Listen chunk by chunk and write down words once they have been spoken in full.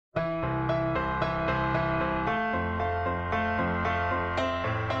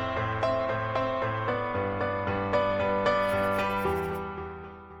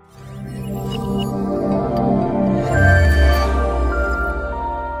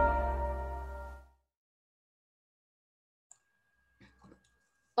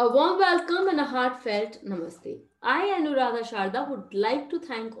A warm welcome and a heartfelt namaste. I, Anuradha Sharda, would like to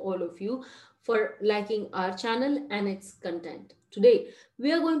thank all of you for liking our channel and its content. Today,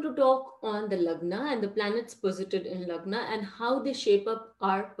 we are going to talk on the Lagna and the planets posited in Lagna and how they shape up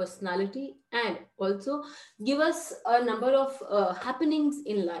our personality and also give us a number of happenings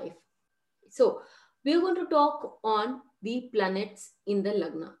in life. So, we are going to talk on the planets in the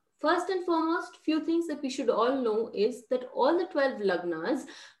Lagna. First and foremost, few things that we should all know is that all the 12 Lagnas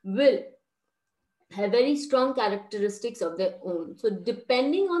will have very strong characteristics of their own. So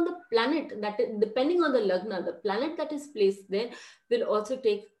depending on the planet depending on the lagna, the planet that is placed there will also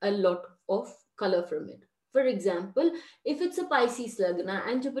take a lot of color from it. For example, if it's a Pisces lagna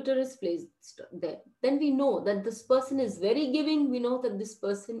and Jupiter is placed there, then we know that this person is very giving, we know that this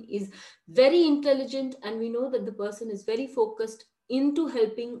person is very intelligent, and we know that the person is very focused into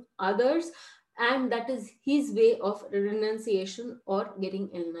helping others, and that is his way of renunciation or getting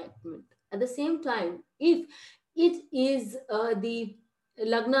enlightenment. At the same time, if it is the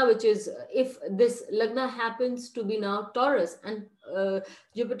lagna, which is if this lagna happens to be now Taurus and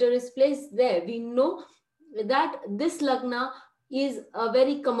Jupiter is placed there, we know that this lagna is a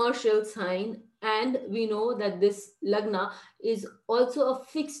very commercial sign, and we know that this lagna is also a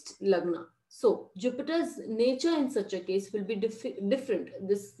fixed lagna. So Jupiter's nature in such a case will be different.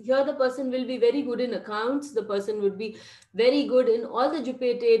 This here the person will be very good in accounts. The person would be very good in all the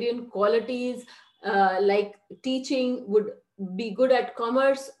Jupiterian qualities, like teaching, would be good at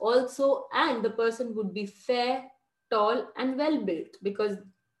commerce also, and the person would be fair, tall, and well built, because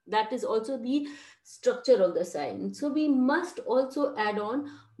that is also the structure of the sign. So we must also add on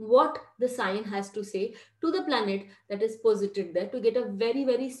what the sign has to say to the planet that is posited there to get a very,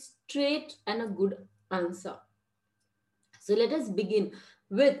 very straight and a good answer. So let us begin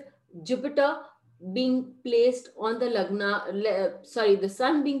with Jupiter being placed on the lagna, the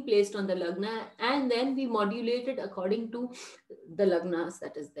sun being placed on the lagna, and then we modulate it according to the lagnas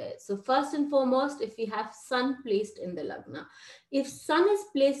that is there. So first and foremost, if we have sun placed in the lagna, if sun is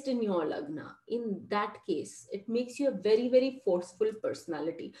placed in your lagna, in that case, it makes you a very, very forceful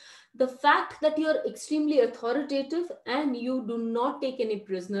personality. The fact that you're extremely authoritative and you do not take any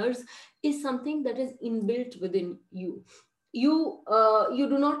prisoners is something that is inbuilt within you. You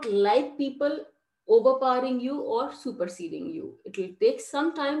do not like people overpowering you or superseding you. It will take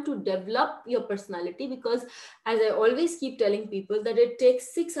some time to develop your personality, because as I always keep telling people that it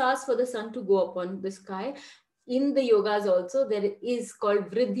takes 6 hours for the sun to go up on the sky. In the yogas also, there is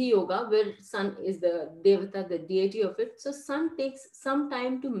called Vriddhi Yoga, where sun is the devata, the deity of it. So sun takes some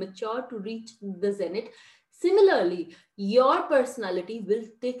time to mature, to reach the zenith. Similarly, your personality will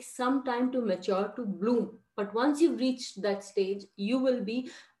take some time to mature, to bloom. But once you've reached that stage, you will be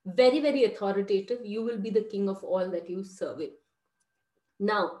very, very authoritative. You will be the king of all that you survey.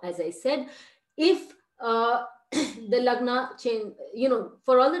 Now, as I said, if the lagna change,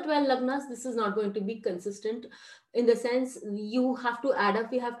 for all the 12 lagnas, this is not going to be consistent, in the sense you have to add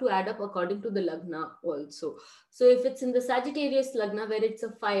up, we have to add up according to the lagna also. So if it's in the Sagittarius lagna, where it's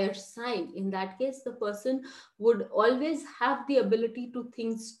a fire sign, in that case, the person would always have the ability to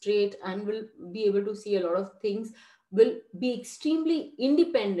think straight and will be able to see a lot of things, will be extremely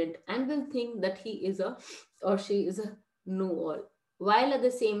independent, and will think that he is a or she is a know-all. While at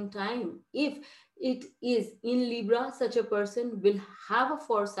the same time, if it is in Libra, such a person will have a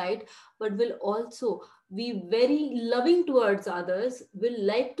foresight, but will also be very loving towards others, will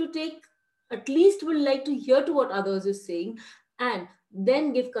like to take, at least will like to hear to what others is saying, and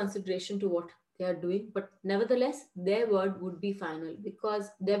then give consideration to what they are doing. But nevertheless, their word would be final, because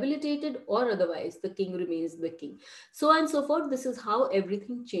debilitated or otherwise, the king remains the king. So on and so forth. This is how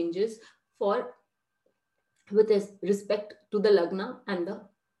everything changes for with respect to the lagna and the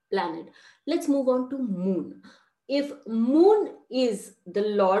planet. Let's move on to moon. If moon is the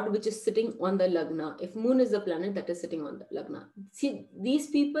lord which is sitting on the lagna, if moon is the planet that is sitting on the lagna, see, these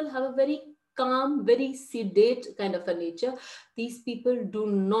people have a very calm, very sedate kind of a nature. These people do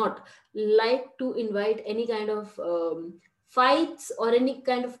not like to invite any kind of fights or any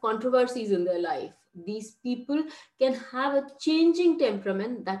kind of controversies in their life. These people can have a changing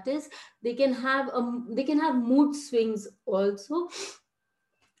temperament, that is, they can have mood swings also,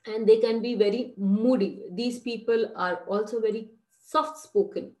 and they can be very moody. These people are also very soft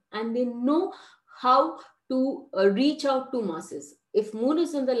spoken, and they know how to reach out to masses. If moon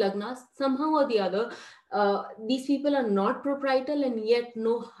is in the lagna, somehow or the other, these people are not proprietal, and yet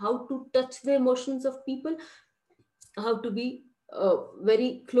know how to touch the emotions of people, how to be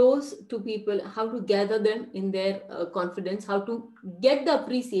very close to people, how to gather them in their confidence, how to get the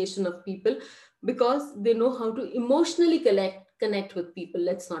appreciation of people, because they know how to emotionally connect with people.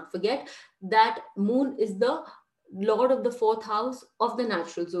 Let's not forget that moon is the lord of the fourth house of the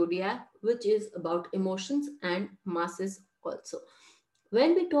natural zodiac, which is about emotions and masses also.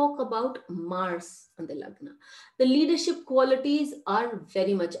 When we talk about Mars and the Lagna, the leadership qualities are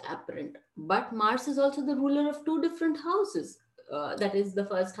very much apparent. But Mars is also the ruler of two different houses. That is, the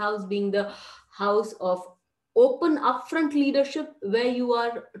first house being the house of open upfront leadership, where you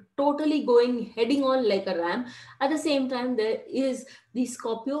are totally going heading on like a ram. At the same time, there is the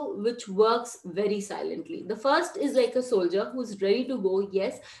Scorpio, which works very silently. The first is like a soldier who's ready to go.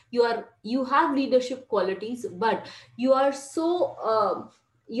 Yes, you have leadership qualities, but you are so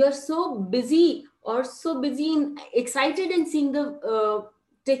you're so busy, or so busy and excited in seeing the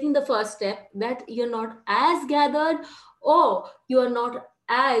taking the first step, that you're not as gathered, or you are not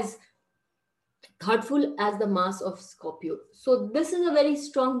as thoughtful as the Mars of Scorpio. So this is a very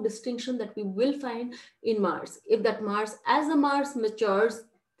strong distinction that we will find in Mars. If that Mars, as the Mars matures,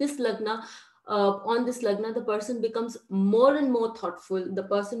 this Lagna, on this Lagna, the person becomes more and more thoughtful, the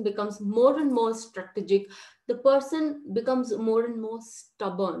person becomes more and more strategic, the person becomes more and more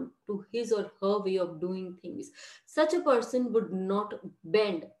stubborn to his or her way of doing things. Such a person would not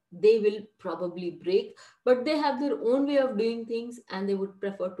bend. They will probably break, but they have their own way of doing things and they would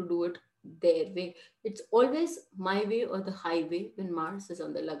prefer to do it their way. It's always my way or the highway when Mars is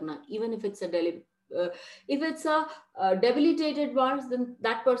on the Lagna, even if it's a if it's a debilitated Mars, then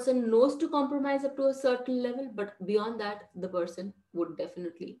that person knows to compromise up to a certain level, but beyond that, the person would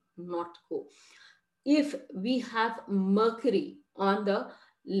definitely not go. If we have Mercury on the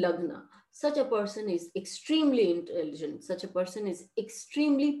Lagna, such a person is extremely intelligent, such a person is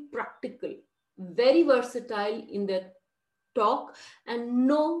extremely practical, very versatile in their talk, and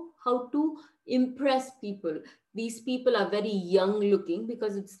know how to impress people. These people are very young looking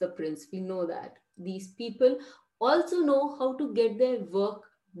because it's the prince. We know that. These people also know how to get their work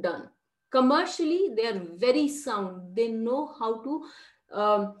done. Commercially, they are very sound. They know how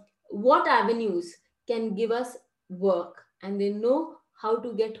to, what avenues can give us work, and they know how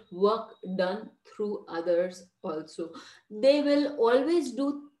to get work done through others also. They will always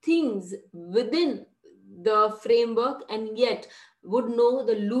do things within the framework and yet would know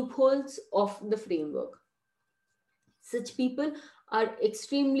the loopholes of the framework. Such people are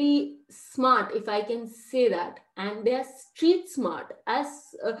extremely smart, if I can say that, and they are street smart.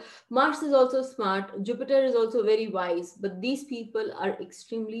 As Mars is also smart, Jupiter is also very wise, but these people are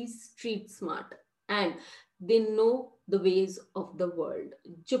extremely street smart, and they know the ways of the world.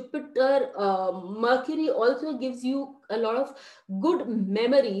 Jupiter, Mercury also gives you a lot of good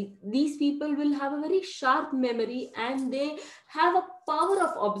memory. These people will have a very sharp memory, and they have a power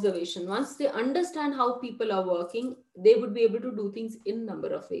of observation. Once they understand how people are working, they would be able to do things in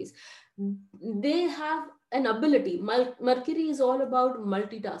number of ways. They have an ability. Mercury is all about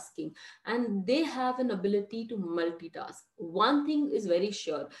multitasking, and they have an ability to multitask. One thing is very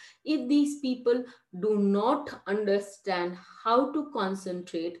sure: if these people do not understand how to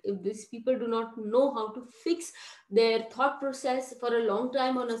concentrate, if these people do not know how to fix their thought process for a long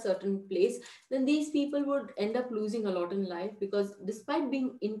time on a certain place, then these people would end up losing a lot in life, because despite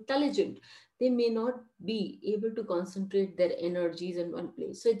being intelligent, they may not be able to concentrate their energies in one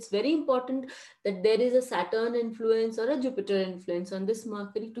place. So it's very important that there is a Saturn influence or a Jupiter influence on this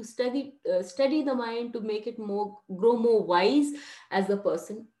Mercury to study the mind, to make it grow more wise as the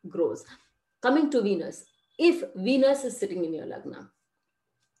person grows. Coming to Venus, if Venus is sitting in your Lagna,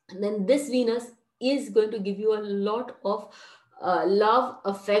 then this Venus is going to give you a lot of love,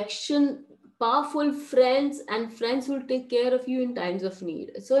 affection, powerful friends, and friends who will take care of you in times of need.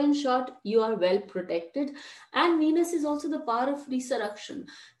 So in short, you are well protected. And Venus is also the power of resurrection.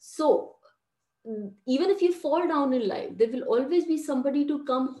 So even if you fall down in life, there will always be somebody to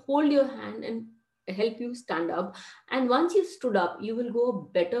come hold your hand and help you stand up. And once you've stood up, you will go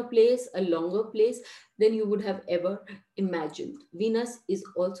a better place, a longer place than you would have ever imagined. Venus is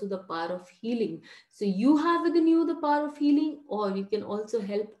also the power of healing. So you have within you the power of healing, or you can also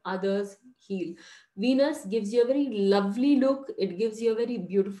help others heal. Venus gives you a very lovely look, it gives you a very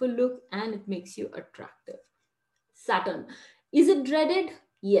beautiful look, and it makes you attractive. Saturn. Is it dreaded?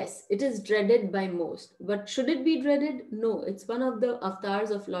 Yes, it is dreaded by most. But should it be dreaded? No, it's one of the avatars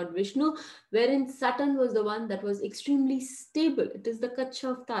of Lord Vishnu, wherein Saturn was the one that was extremely stable. It is the Kacha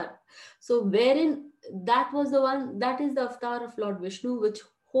avatar. So wherein that was the one, that is the avatar of Lord Vishnu, which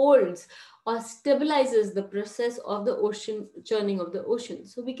holds or stabilizes the process of the ocean, churning of the ocean.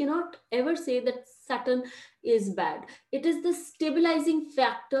 So we cannot ever say that Saturn is bad. It is the stabilizing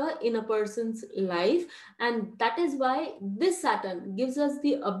factor in a person's life, and that is why this Saturn gives us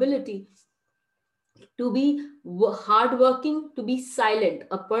the ability to be hardworking, to be silent,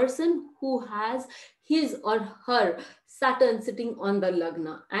 a person who has his or her Saturn sitting on the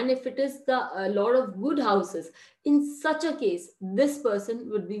Lagna. And if it is the Lord of good houses, in such a case, this person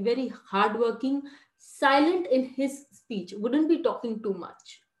would be very hardworking, silent in his speech, wouldn't be talking too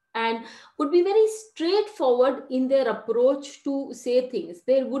much, and would be very straightforward in their approach to say things.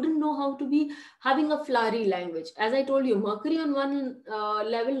 They wouldn't know how to be having a flowery language. As I told you, Mercury on one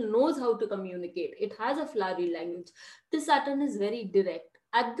level knows how to communicate. It has a flowery language. This Saturn is very direct.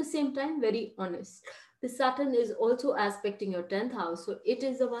 At the same time, very honest. This Saturn is also aspecting your 10th house. So it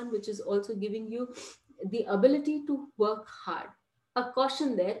is the one which is also giving you the ability to work hard. A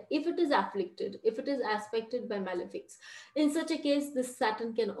caution there, if it is afflicted, if it is aspected by malefics, in such a case, this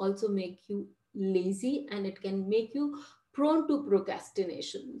Saturn can also make you lazy and it can make you prone to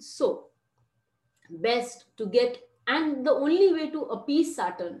procrastination. So best to get, and the only way to appease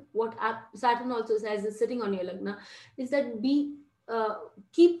Saturn, what Saturn also says is sitting on your Lagna, is that be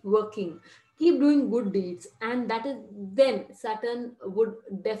keep working, keep doing good deeds, and that is, then Saturn would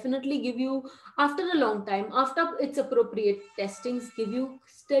definitely give you, after a long time, after its appropriate testings, give you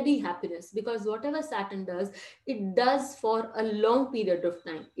steady happiness, because whatever Saturn does, it does for a long period of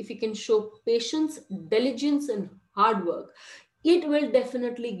time. If you can show patience, diligence, and hard work, it will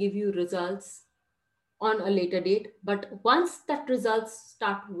definitely give you results on a later date. But once that results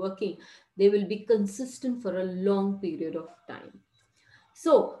start working, they will be consistent for a long period of time.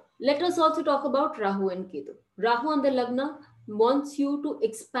 So let us also talk about Rahu and Ketu. Rahu on the Lagna wants you to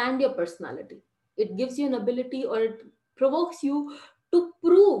expand your personality. It gives you an ability, or it provokes you to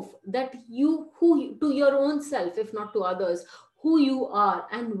prove that to your own self, if not to others, who you are,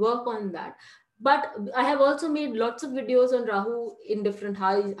 and work on that. But I have also made lots of videos on Rahu in different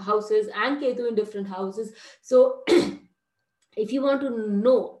houses and Ketu in different houses. So if you want to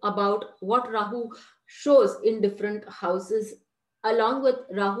know about what Rahu shows in different houses along with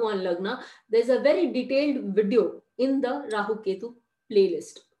Rahu and Lagna, there's a very detailed video in the Rahu Ketu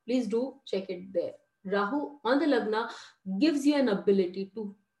playlist. Please do check it there. Rahu on the Lagna gives you an ability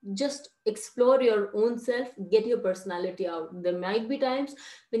to just explore your own self, get your personality out. There might be times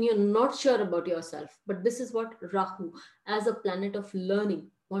when you're not sure about yourself, but this is what Rahu, as a planet of learning,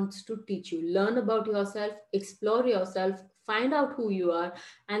 wants to teach you. Learn about yourself, explore yourself, find out who you are,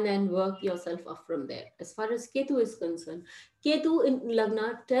 and then work yourself up from there. As far as Ketu is concerned, Ketu in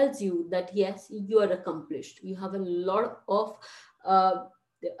Lagna tells you that yes, you are accomplished. You have a lot of uh,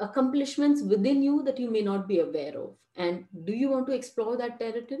 accomplishments within you that you may not be aware of. And do you want to explore that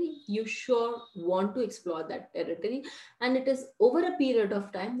territory? You sure want to explore that territory. And it is over a period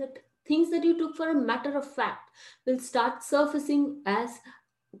of time that things that you took for a matter of fact will start surfacing as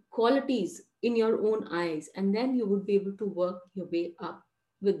qualities in your own eyes, and then you would be able to work your way up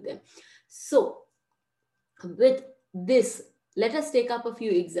with them. So with this, let us take up a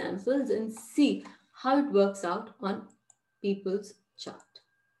few examples and see how it works out on people's chart.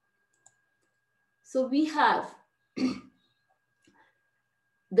 So we have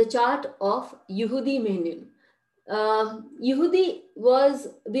the chart of Yehudi Menuhin. Yehudi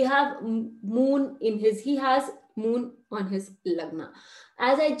we have moon in his, he has moon on his Lagna.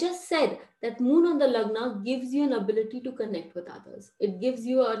 As I just said, that moon on the Lagna gives you an ability to connect with others. It gives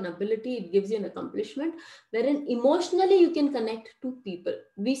you an ability, it gives you an accomplishment wherein emotionally you can connect to people.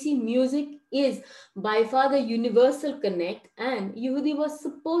 We see music is by far the universal connect, and Yehudi was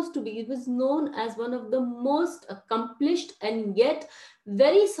supposed to be, it was known as one of the most accomplished and yet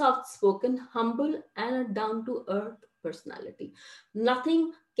very soft spoken, humble, and a down to earth personality.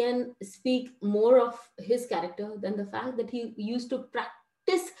 Nothing can speak more of his character than the fact that he used to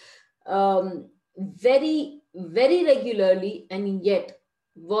practice very, very regularly, and yet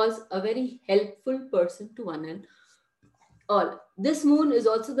was a very helpful person to one and all. This moon is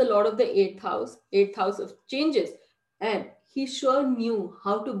also the lord of the eighth house of changes. And he sure knew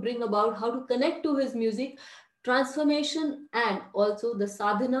how to bring about, how to connect to his music, transformation, and also the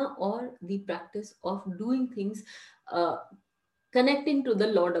sadhana, or the practice of doing things, connecting to the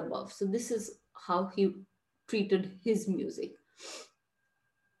Lord above. So this is how he treated his music.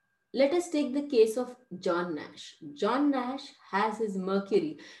 Let us take the case of John Nash. John Nash has his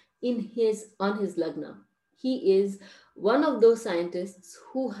Mercury on his Lagna. He is one of those scientists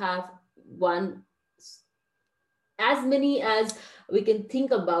who have won as many as we can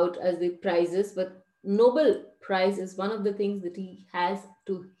think about as the prizes, but Nobel Prize is one of the things that he has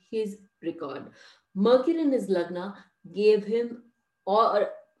to his record. Mercury in his Lagna gave him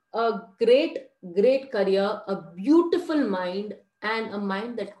a great career, a beautiful mind, and a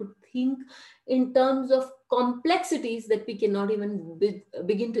mind that could think in terms of complexities that we cannot even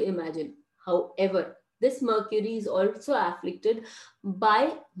begin to imagine. However, this Mercury is also afflicted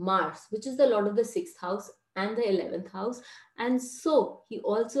by Mars, which is the lord of the sixth house and the 11th house. And so he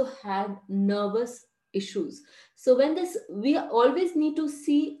also had nervous issues. So when this, we always need to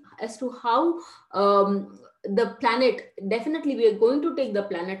see as to how the planet, definitely we are going to take the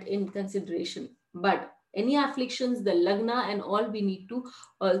planet in consideration, but any afflictions, the Lagna and all, we need to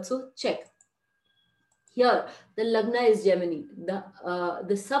also check. Here, the Lagna is Gemini,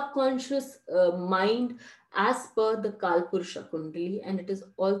 the subconscious mind as per the Kalpurusha Kundali, and it is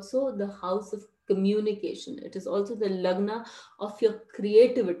also the house of communication. It is also the Lagna of your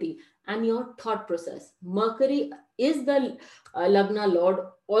creativity and your thought process. Mercury is the Lagna Lord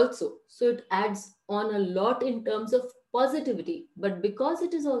also, so it adds on a lot in terms of positivity, but because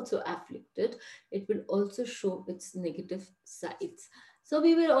it is also afflicted, it will also show its negative sides. So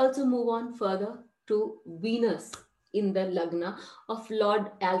we will also move on further to Venus in the Lagna of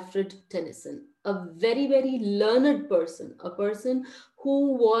Lord Alfred Tennyson, a very, very learned person, a person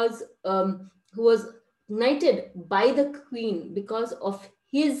who was knighted by the Queen because of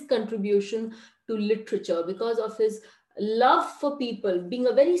his contribution to literature, because of his love for people, being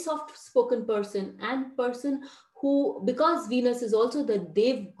a very soft-spoken person, and person who, because Venus is also the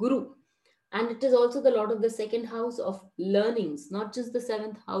Dev Guru, and it is also the lord of the second house of learnings, not just the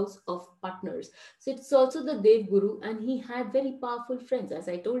seventh house of partners. So it's also the Dev Guru, and he had very powerful friends, as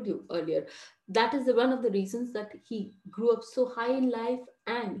I told you earlier. That is one of the reasons that he grew up so high in life,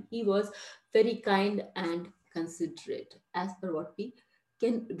 and he was very kind and considerate, as per what we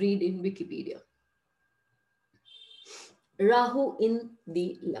can read in Wikipedia. Rahu in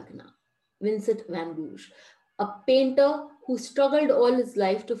the Lagna. Vincent van Gogh, a painter who struggled all his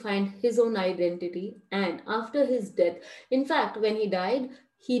life to find his own identity. And after his death, in fact, when he died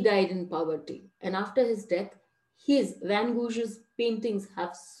in poverty. And after his death, his Van Gogh's paintings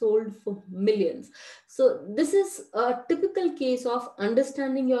have sold for millions. So this is a typical case of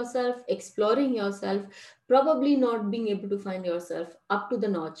understanding yourself, exploring yourself, probably not being able to find yourself up to the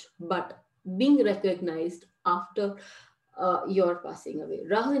notch, but being recognized after your passing away.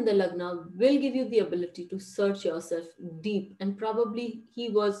 Rahu in the Lagna will give you the ability to search yourself deep, and probably he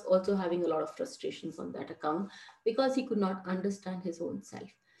was also having a lot of frustrations on that account because he could not understand his own self.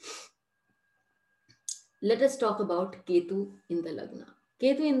 Let us talk about Ketu in the Lagna.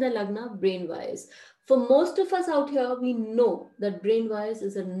 Ketu in the Lagna, brain wires. For most of us out here, we know that brain wires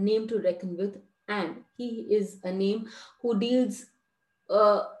is a name to reckon with, and he is a name who deals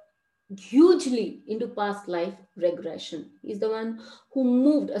hugely into past life regression. He's the one who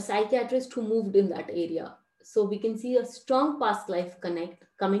moved, a psychiatrist who moved in that area. So we can see a strong past life connect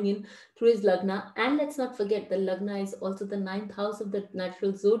coming in through his Lagna. And let's not forget, the Lagna is also the ninth house of the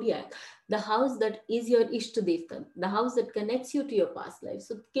natural zodiac, the house that is your Ishtadevta, the house that connects you to your past life.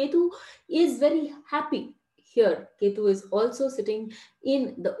 So Ketu is very happy here. Ketu is also sitting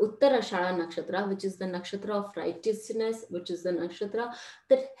in the Uttarashara Nakshatra, which is the Nakshatra of righteousness, which is the Nakshatra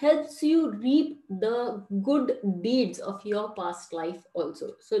that helps you reap the good deeds of your past life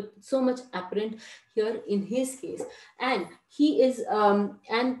also. So, so much apparent here in his case. And he is,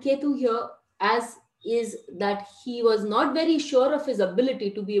 and Ketu here, as is that he was not very sure of his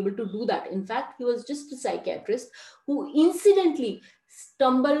ability to be able to do that. In fact, he was just a psychiatrist who incidentally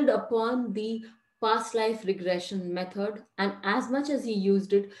stumbled upon the past life regression method, and as much as he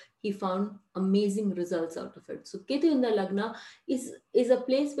used it, he found amazing results out of it. So Ketu in the Lagna is a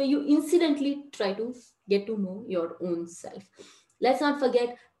place where you incidentally try to get to know your own self. Let's not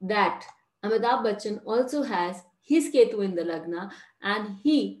forget that Amitabh Bachchan also has his Ketu in the Lagna, and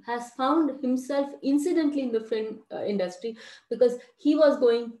he has found himself incidentally in the film industry because he was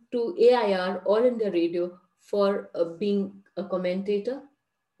going to AIR, All India Radio, for being a commentator.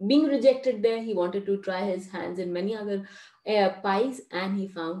 Being rejected there, he wanted to try his hands in many other pies, and he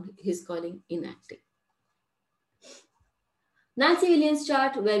found his calling in acting. Nancy Williams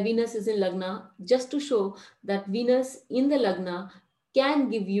chart where Venus is in Lagna, just to show that Venus in the Lagna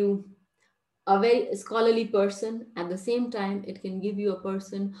can give you a very scholarly person. At the same time, it can give you a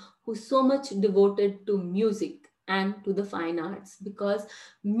person who's so much devoted to music and to the fine arts, because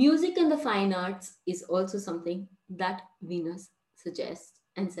music and the fine arts is also something that Venus suggests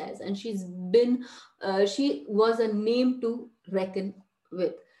and says, and she was a name to reckon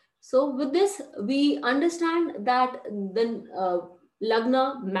with. So with this, we understand that the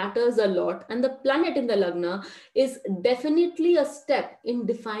Lagna matters a lot, and the planet in the Lagna is definitely a step in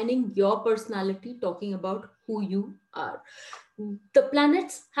defining your personality, talking about who you are. The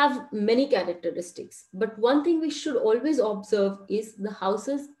planets have many characteristics, but one thing we should always observe is the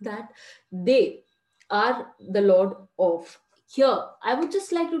houses that they are the lord of. Here, I would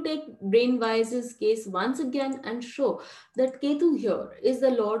just like to take Brainwise's case once again and show that Ketu here is the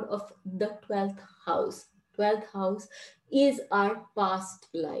lord of the 12th house. 12th house is our past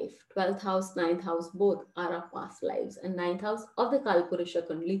life. 12th house, ninth house, both are our past lives. And ninth house of the Kalpurusha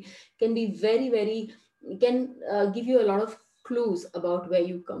Kundli can be can give you a lot of clues about where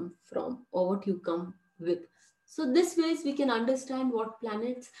you come from or what you come with. So this ways we can understand what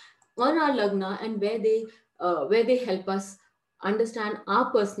planets on our Lagna and where they help us understand our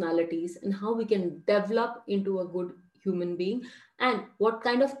personalities and how we can develop into a good human being and what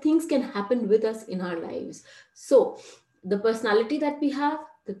kind of things can happen with us in our lives. So the personality that we have,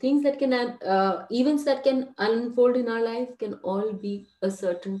 the things that can events that can unfold in our life can all be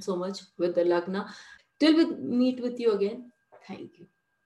ascertained so much with the Lagna. Till we meet with you again, thank you.